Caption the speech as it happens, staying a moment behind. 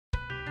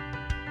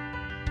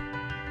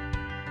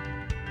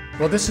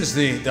Well, this is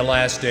the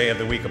last day of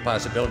the Week of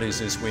Possibilities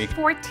this week.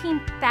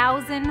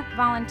 14,000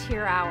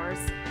 volunteer hours.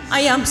 I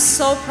am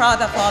so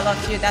proud of all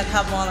of you that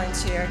have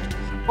volunteered.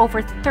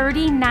 Over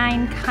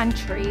 39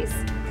 countries.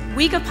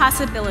 Week of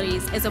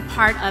Possibilities is a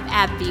part of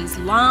AbbVie's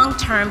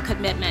long-term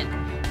commitment.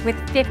 With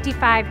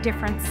 55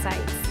 different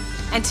sites.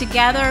 And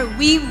together,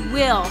 we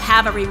will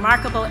have a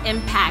remarkable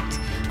impact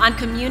on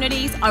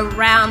communities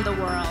around the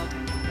world.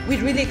 We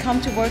really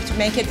come to work to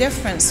make a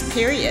difference,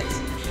 period.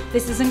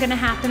 This isn't going to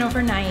happen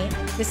overnight.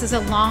 This is a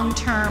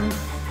long-term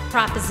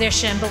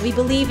proposition, but we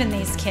believe in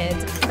these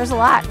kids. There's a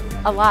lot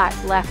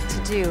left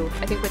to do.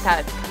 I think with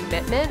that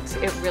commitment,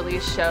 it really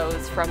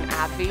shows from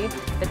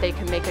AbbVie that they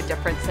can make a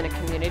difference in a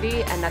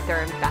community and that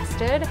they're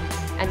invested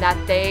and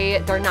that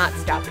they're not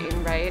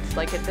stopping, right?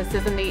 Like this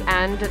isn't the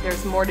end,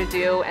 there's more to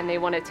do and they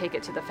want to take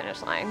it to the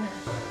finish line.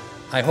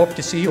 I hope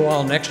to see you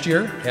all next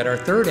year at our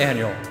 3rd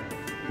annual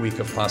Week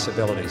of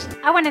Possibilities.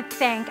 I want to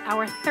thank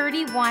our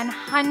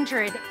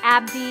 3,100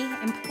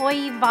 AbbVie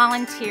employee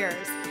volunteers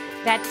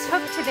that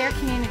took to their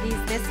communities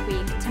this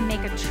week to make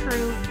a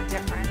true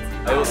difference.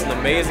 It was an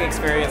amazing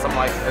experience. I'm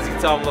like, as you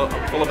can tell,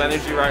 I'm full of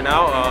energy right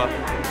now.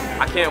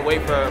 I can't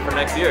wait for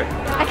next year.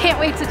 I can't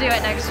wait to do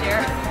it next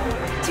year.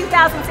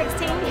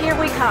 2016, here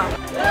we come.